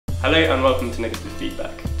Hello and welcome to Negative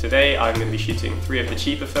Feedback. Today I'm going to be shooting 3 of the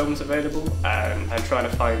cheaper films available and I'm trying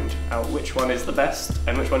to find out which one is the best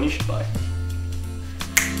and which one you should buy.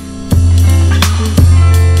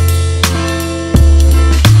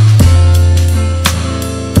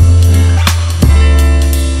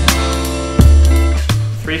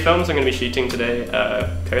 Three films I'm going to be shooting today are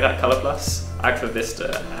Kodak colorplus, Agfa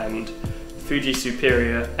Vista and Fuji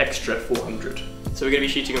Superia Extra 400. So we're going to be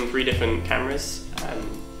shooting on 3 different cameras and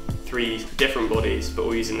 3 different bodies, but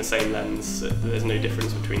all using the same lens, so there's no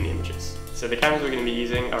difference between the images. So the cameras we're going to be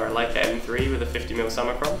using are a Leica M7 with a 50mm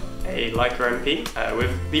summicron, a Leica MP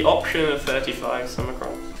with the option of 35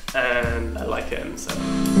 summicron, and a Leica M7.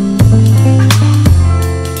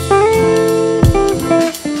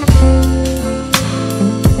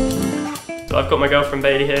 So I've got my girlfriend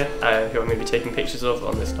Bailey here, who I'm going to be taking pictures of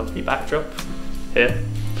on this lovely backdrop here,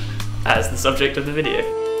 as the subject of the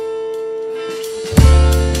video.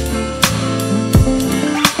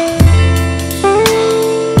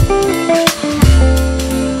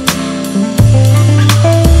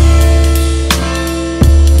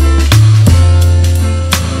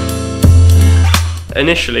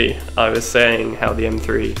 Initially, I was saying how the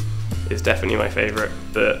M3 is definitely my favourite,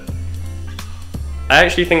 but I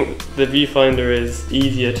actually think the viewfinder is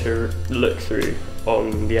easier to look through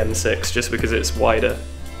on the M6 just because it's wider.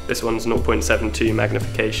 This one's 0.72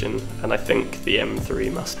 magnification, and I think the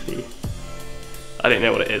M3 must be, I don't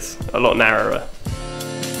know what it is, a lot narrower.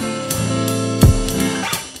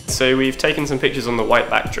 So we've taken some pictures on the white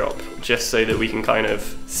backdrop just so that we can kind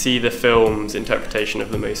of see the film's interpretation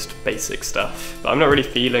of the most basic stuff. But I'm not really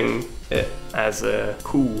feeling it as a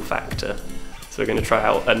cool factor, so we're going to try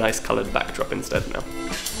out a nice coloured backdrop instead now.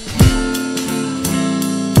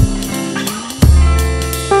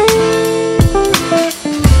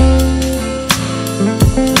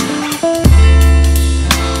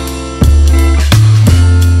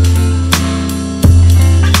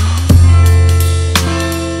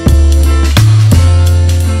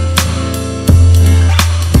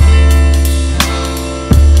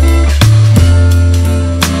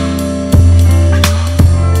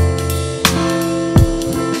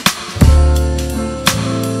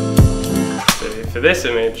 For this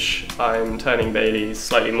image, I'm turning Bailey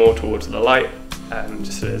slightly more towards the light,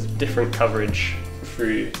 just so there's different coverage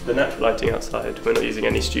through the natural lighting outside. We're not using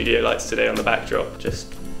any studio lights today on the backdrop,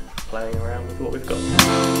 just playing around with what we've got.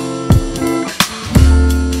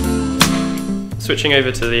 Switching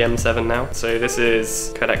over to the M7 now. So this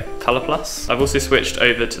is Kodak colorplus. I've also switched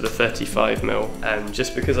over to the 35mm,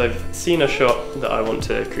 just because I've seen a shot that I want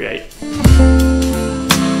to create.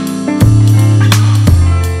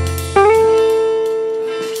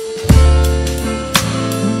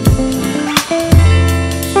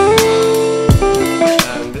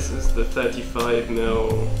 The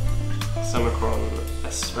 35mm summicron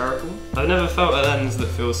spherical. I've never felt a lens that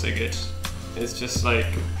feels so good. It's just like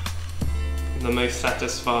the most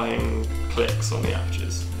satisfying clicks on the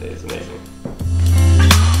apertures. It is amazing.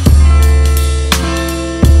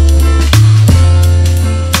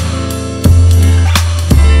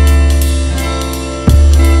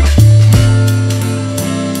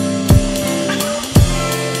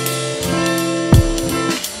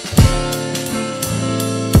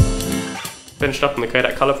 Finished up on the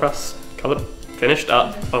Kodak colorplus.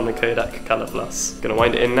 Gonna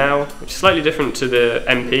wind it in now, which is slightly different to the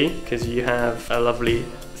MP because you have a lovely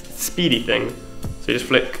speedy thing. So you just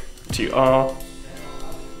flick to R,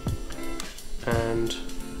 and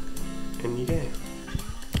in you go.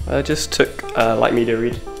 I just took a light meter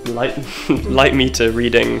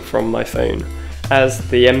reading from my phone, as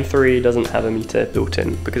the M3 doesn't have a meter built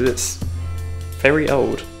in because it's very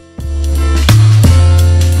old.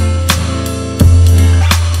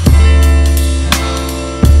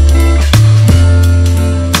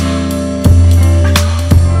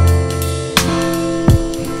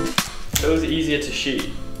 To shoot,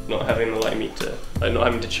 not having the light meter, like not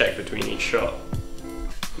having to check between each shot,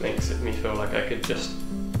 makes me feel like I could just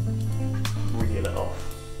reel it off.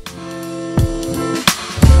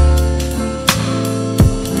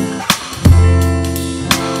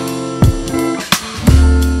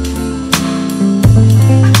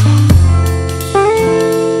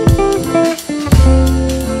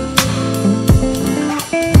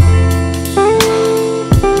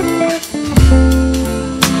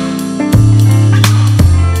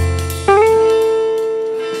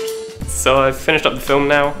 So I've finished up the film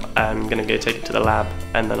now, I'm going to go take it to the lab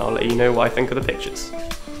and then I'll let you know what I think of the pictures.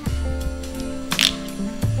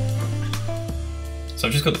 So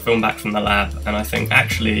I've just got the film back from the lab and I think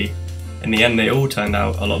actually in the end they all turned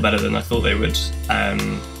out a lot better than I thought they would.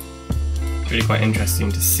 really quite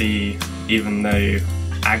interesting to see, even though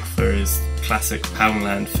Agfa is classic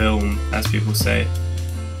Poundland film, as people say,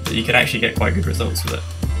 that you can actually get quite good results with it.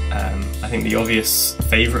 I think the obvious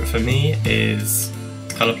favourite for me is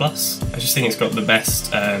colorplus. I just think it's got the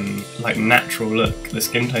best like natural look. The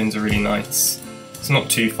skin tones are really nice. It's not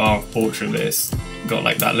too far off portrait, but it's got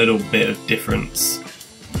like that little bit of difference,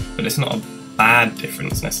 but it's not a bad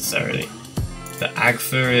difference necessarily. The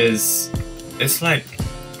Agfa is, it's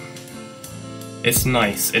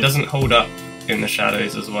nice. It doesn't hold up in the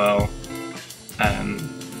shadows as well.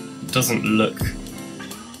 Doesn't look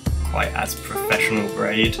quite as professional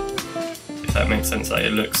grade, if that makes sense. Like,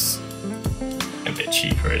 it looks a bit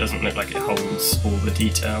cheaper. It doesn't look like it holds all the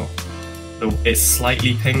detail. It's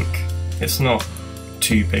slightly pink. It's not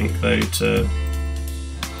too pink though to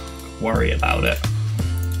worry about it.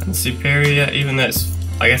 And Superia, even though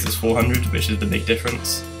I guess it's 400, which is the big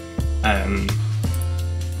difference, I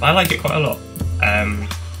like it quite a lot.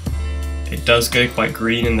 It does go quite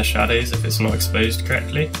green in the shadows if it's not exposed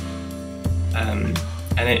correctly, and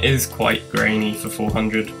it is quite grainy for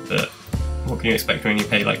 400, but what can you expect when you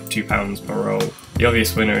pay like £2 per roll? The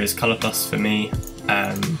obvious winner is colorplus for me.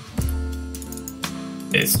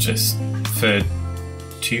 It's just for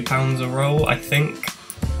 £2 a roll, I think.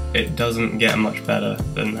 It doesn't get much better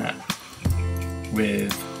than that,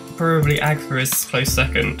 with probably Agfa is close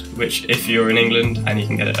second, which if you're in England and you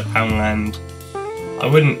can get it at Poundland, I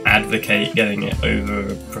wouldn't advocate getting it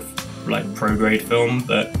over like pro-grade film,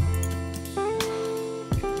 but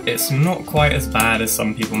it's not quite as bad as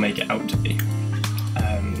some people make it out to be.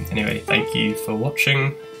 Anyway, thank you for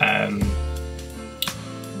watching.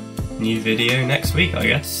 New video next week, I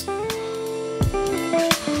guess.